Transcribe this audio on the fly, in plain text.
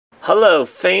Hello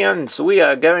fans, we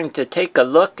are going to take a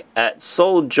look at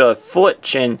Soldier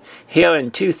Fortune here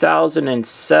in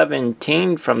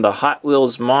 2017 from the Hot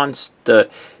Wheels Monster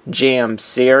Jam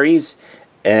series,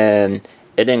 and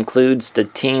it includes the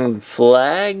team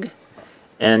flag,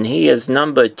 and he is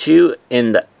number 2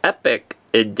 in the Epic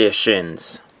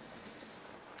editions.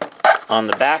 On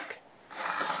the back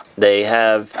they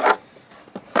have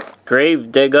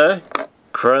Gravedigger,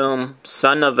 Chrome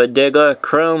Son of a Digger,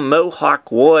 Chrome Mohawk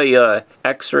Warrior,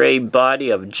 X-Ray Body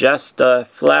of Jester,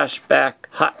 Flashback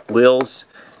Hot Wheels,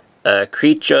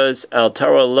 Creatures El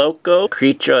Toro Loco,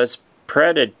 Creatures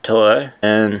Predator,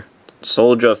 and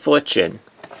Soldier Fortune.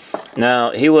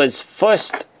 Now, he was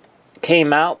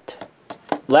came out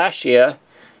last year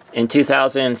in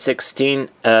 2016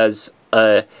 as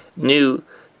a new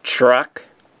truck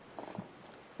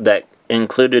that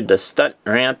included the stunt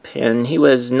ramp, and he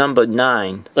was number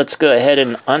 9. Let's go ahead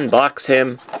and unbox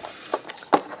him.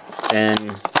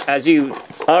 And as you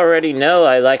already know,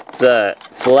 I like the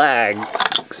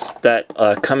flags that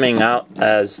are coming out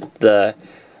as the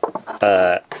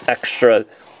extra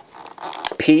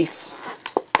piece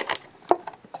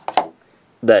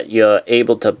that you're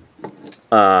able to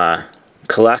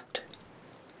collect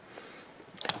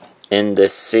in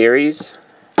this series.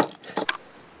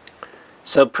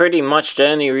 So pretty much the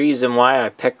only reason why I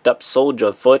picked up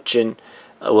Soldier Fortune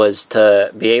was to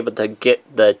be able to get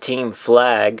the team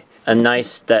flag.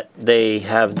 Nice that they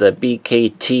have the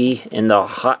BKT in the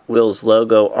Hot Wheels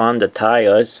logo on the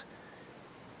tires.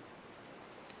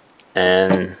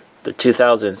 And the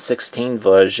 2016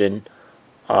 version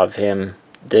of him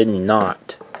did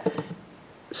not.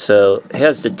 So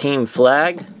here's the team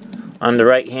flag. On the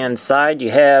right hand side you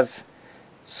have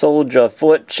Soldier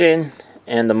Fortune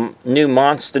and the new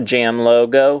Monster Jam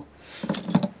logo.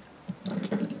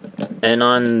 And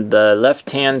on the left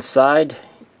hand side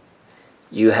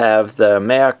you have the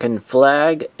American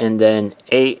flag and then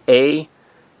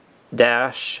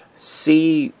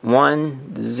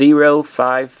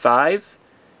AA-C1055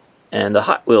 and the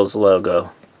Hot Wheels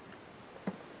logo.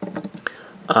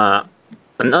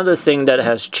 Another thing that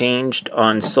has changed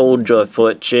on Soldier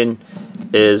Fortune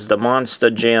is the Monster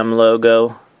Jam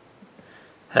logo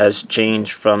has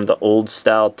changed from the old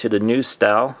style to the new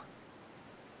style,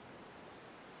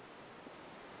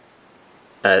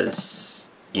 as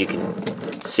you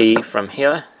can see from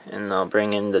here. And I'll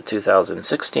bring in the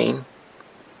 2016.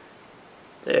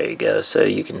 There you go, so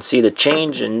you can see the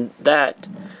change in that,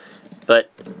 but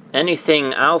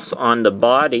anything else on the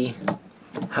body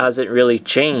hasn't really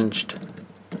changed.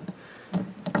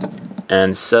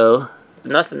 And so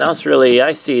nothing else really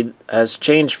I see has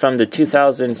changed from the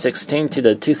 2016 to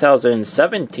the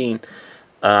 2017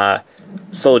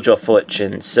 Soldier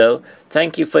Fortune. So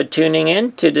thank you for tuning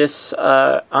in to this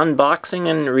unboxing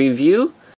and review.